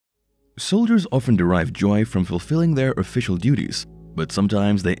Soldiers often derive joy from fulfilling their official duties, but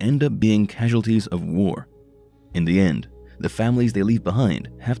sometimes they end up being casualties of war. In the end, the families they leave behind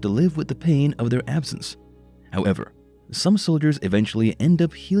have to live with the pain of their absence. However, some soldiers eventually end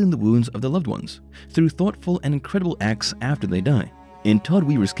up healing the wounds of their loved ones through thoughtful and incredible acts after they die. In Todd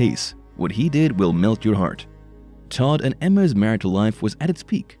Weaver's case, what he did will melt your heart. Todd and Emma's marital life was at its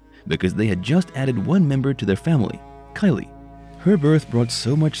peak because they had just added one member to their family, Kylie. Her birth brought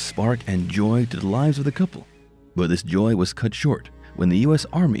so much spark and joy to the lives of the couple. But this joy was cut short when the US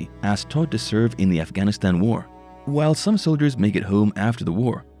Army asked Todd to serve in the Afghanistan war. While some soldiers make it home after the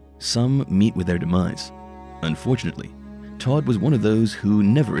war, some meet with their demise. Unfortunately, Todd was one of those who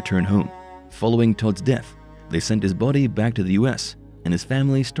never returned home. Following Todd's death, they sent his body back to the US, and his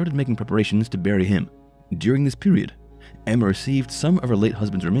family started making preparations to bury him. During this period, Emma received some of her late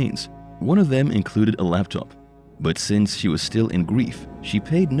husband's remains. One of them included a laptop. But since she was still in grief, she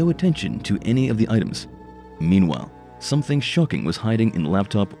paid no attention to any of the items. Meanwhile, something shocking was hiding in the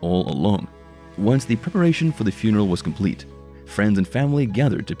laptop all along. Once the preparation for the funeral was complete, friends and family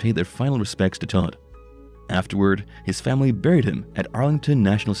gathered to pay their final respects to Todd. Afterward, his family buried him at Arlington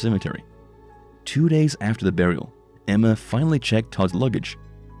National Cemetery. 2 days after the burial, Emma finally checked Todd's luggage.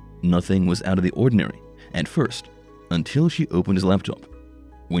 Nothing was out of the ordinary at first, until she opened his laptop.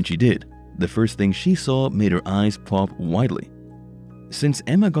 When she did, the first thing she saw made her eyes pop widely. Since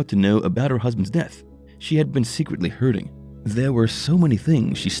Emma got to know about her husband's death, she had been secretly hurting. There were so many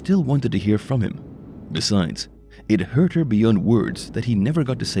things she still wanted to hear from him. Besides, it hurt her beyond words that he never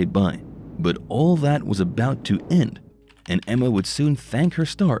got to say bye. But all that was about to end, and Emma would soon thank her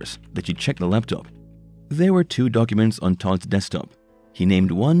stars that she checked the laptop. There were 2 documents on Todd's desktop. He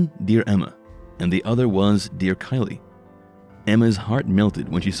named one Dear Emma, and the other was Dear Kylie. Emma's heart melted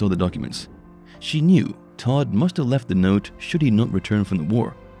when she saw the documents. She knew Todd must have left the note should he not return from the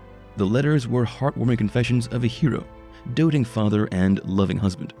war. The letters were heartwarming confessions of a hero, doting father, and loving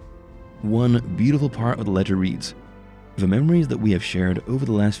husband. One beautiful part of the letter reads, "The memories that we have shared over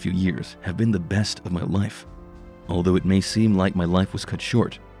the last few years have been the best of my life. Although it may seem like my life was cut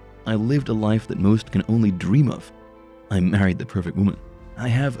short, I lived a life that most can only dream of. I married the perfect woman. I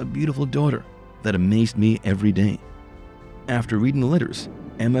have a beautiful daughter that amazed me every day." After reading the letters,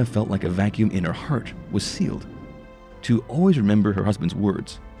 Emma felt like a vacuum in her heart was sealed. To always remember her husband's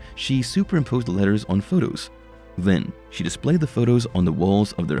words, she superimposed the letters on photos. Then, she displayed the photos on the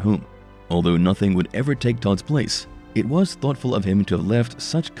walls of their home. Although nothing would ever take Todd's place, it was thoughtful of him to have left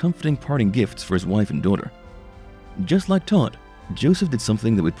such comforting parting gifts for his wife and daughter. Just like Todd, Joseph did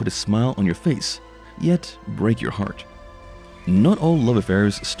something that would put a smile on your face, yet break your heart. Not all love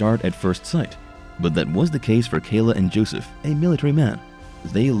affairs start at first sight, but that was the case for Kayla and Joseph, a military man.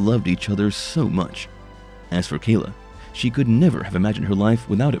 They loved each other so much. As for Kayla, she could never have imagined her life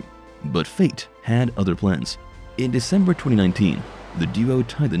without him, but fate had other plans. In December 2019, the duo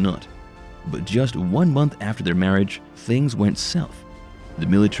tied the knot. But just 1 month after their marriage, things went south. The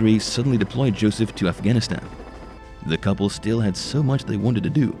military suddenly deployed Joseph to Afghanistan. The couple still had so much they wanted to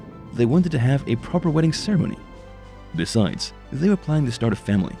do. They wanted to have a proper wedding ceremony. Besides, they were planning to start a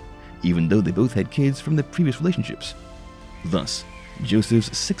family, even though they both had kids from their previous relationships. Thus,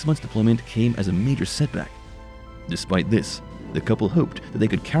 Joseph's 6 months deployment came as a major setback. Despite this, the couple hoped that they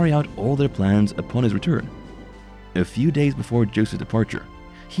could carry out all their plans upon his return. A few days before Joseph's departure,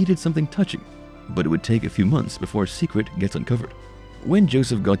 he did something touching, but it would take a few months before a secret gets uncovered. When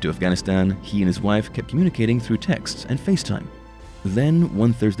Joseph got to Afghanistan, he and his wife kept communicating through texts and FaceTime. Then,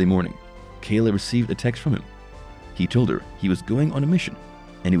 one Thursday morning, Kayla received a text from him. He told her he was going on a mission,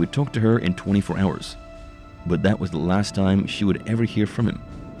 and he would talk to her in 24 hours. But that was the last time she would ever hear from him.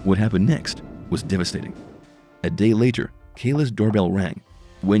 What happened next was devastating. A day later, Kayla's doorbell rang.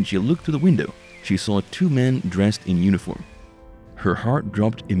 When she looked through the window, she saw 2 men dressed in uniform. Her heart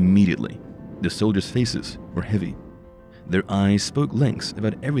dropped immediately. The soldiers' faces were heavy. Their eyes spoke lengths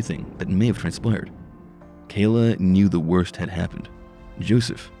about everything that may have transpired. Kayla knew the worst had happened.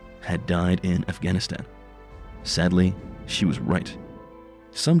 Joseph had died in Afghanistan. Sadly, she was right.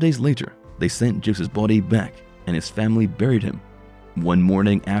 Some days later, they sent Joseph's body back, and his family buried him. One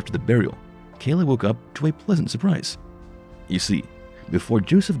morning after the burial, Kayla woke up to a pleasant surprise. You see, before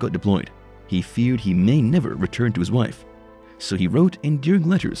Joseph got deployed, he feared he may never return to his wife. So he wrote endearing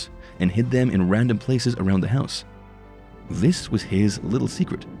letters and hid them in random places around the house. This was his little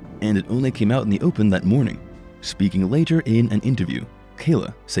secret, and it only came out in the open that morning. Speaking later in an interview,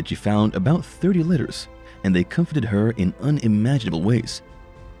 Kayla said she found about 30 letters, and they comforted her in unimaginable ways.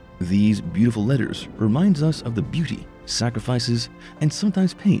 These beautiful letters reminds us of the beauty, sacrifices, and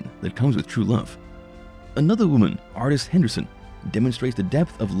sometimes pain that comes with true love. Another woman, artist Henderson, demonstrates the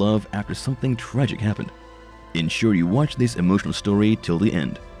depth of love after something tragic happened. Ensure you watch this emotional story till the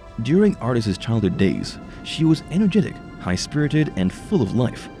end. During Artis's childhood days, she was energetic, high-spirited, and full of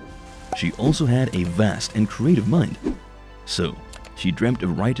life. She also had a vast and creative mind. So, she dreamt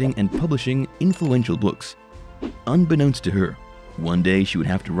of writing and publishing influential books. Unbeknownst to her, one day she would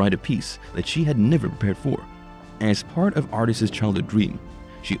have to write a piece that she had never prepared for. As part of Artis's childhood dream,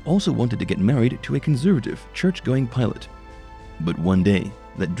 she also wanted to get married to a conservative, church-going pilot. But one day,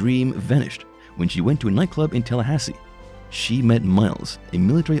 that dream vanished when she went to a nightclub in Tallahassee. She met Miles, a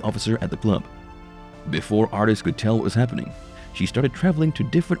military officer at the club. Before Artis could tell what was happening, she started traveling to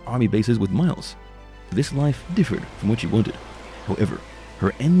different army bases with Miles. This life differed from what she wanted. However,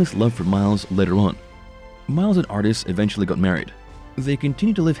 her endless love for Miles led her on. Miles and Artis eventually got married. They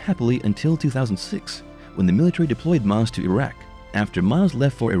continued to live happily until 2006, when the military deployed Miles to Iraq. After Miles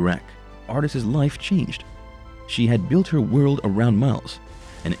left for Iraq, Artis's life changed. She had built her world around Miles,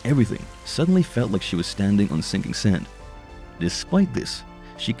 and everything suddenly felt like she was standing on sinking sand. Despite this,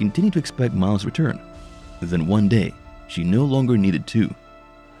 she continued to expect Miles' return. Then one day, she no longer needed to.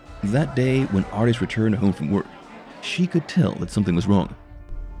 That day, when Artis returned home from work, she could tell that something was wrong.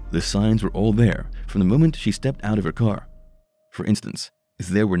 The signs were all there from the moment she stepped out of her car. For instance,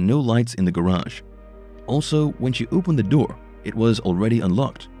 there were no lights in the garage. Also, when she opened the door, it was already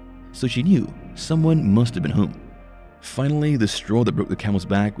unlocked, so she knew someone must have been home. Finally, the straw that broke the camel's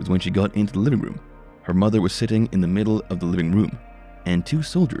back was when she got into the living room. Her mother was sitting in the middle of the living room, and two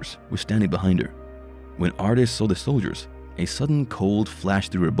soldiers were standing behind her. When Artis saw the soldiers, a sudden cold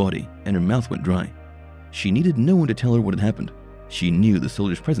flashed through her body and her mouth went dry. She needed no one to tell her what had happened. She knew the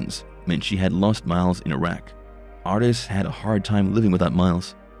soldiers' presence meant she had lost Miles in Iraq. Artis had a hard time living without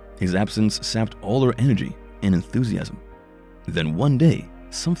Miles. His absence sapped all her energy and enthusiasm. Then one day,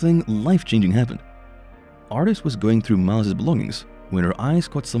 something life-changing happened. Artis was going through Miles' belongings when her eyes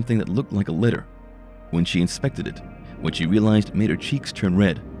caught something that looked like a letter. When she inspected it, what she realized made her cheeks turn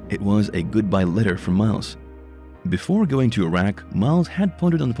red. It was a goodbye letter from Miles. Before going to Iraq, Miles had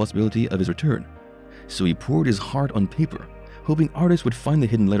pondered on the possibility of his return, so he poured his heart on paper, hoping Artis would find the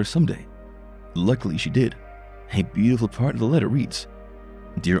hidden letter someday. Luckily, she did. A beautiful part of the letter reads,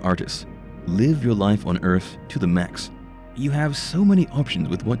 "Dear Artis, live your life on Earth to the max. You have so many options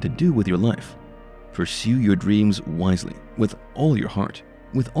with what to do with your life. Pursue your dreams wisely, with all your heart,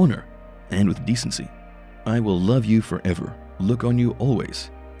 with honor, and with decency. I will love you forever, look on you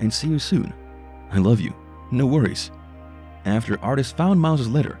always, and see you soon. I love you. No worries." After Artis found Miles'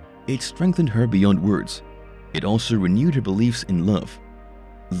 letter, it strengthened her beyond words. It also renewed her beliefs in love.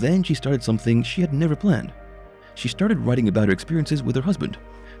 Then she started something she had never planned. She started writing about her experiences with her husband,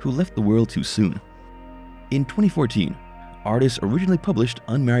 who left the world too soon. In 2014, Artis originally published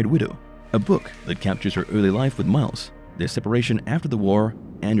Unmarried Widow, a book that captures her early life with Miles, their separation after the war,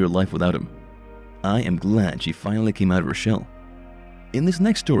 and her life without him. I am glad she finally came out of her shell. In this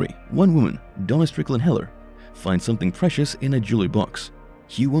next story, one woman, Donna Strickland Heller, finds something precious in a jewelry box.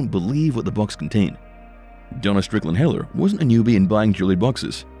 You won't believe what the box contained. Donna Strickland Heller wasn't a newbie in buying jewelry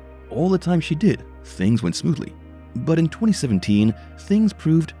boxes. All the time she did, things went smoothly. But in 2017, things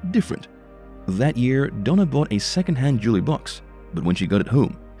proved different. That year, Donna bought a second-hand jewelry box, but when she got it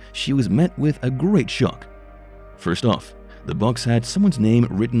home, she was met with a great shock. First off, the box had someone's name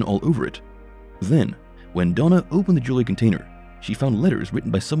written all over it. Then, when Donna opened the jewelry container, she found letters written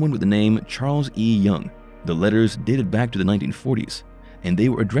by someone with the name Charles E. Young. The letters dated back to the 1940s, and they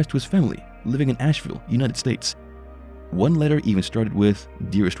were addressed to his family, living in Asheville, United States. One letter even started with,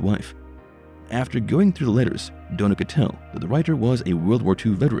 "Dearest wife." After going through the letters, Donna could tell that the writer was a World War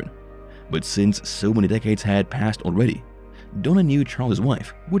II veteran. But since so many decades had passed already, Donna knew Charles'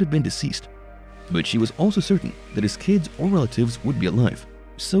 wife would have been deceased. But she was also certain that his kids or relatives would be alive,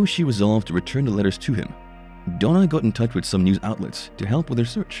 so she resolved to return the letters to him. Donna got in touch with some news outlets to help with their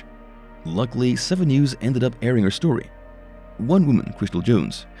search. Luckily, 7 News ended up airing her story. One woman, Crystal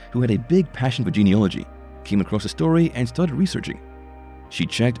Jones, who had a big passion for genealogy, came across the story and started researching. She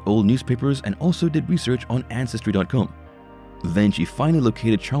checked old newspapers and also did research on Ancestry.com. Then she finally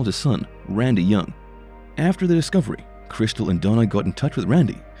located Charles' son, Randy Young. After the discovery, Crystal and Donna got in touch with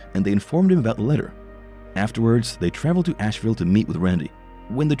Randy, and they informed him about the letter. Afterwards, they traveled to Asheville to meet with Randy.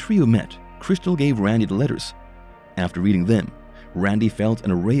 When the trio met, Crystal gave Randy the letters. After reading them, Randy felt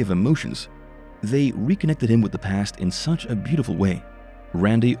an array of emotions. They reconnected him with the past in such a beautiful way.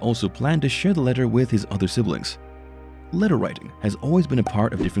 Randy also planned to share the letter with his other siblings. Letter writing has always been a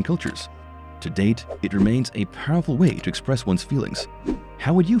part of different cultures. To date, it remains a powerful way to express one's feelings.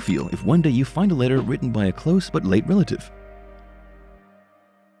 How would you feel if one day you find a letter written by a close but late relative?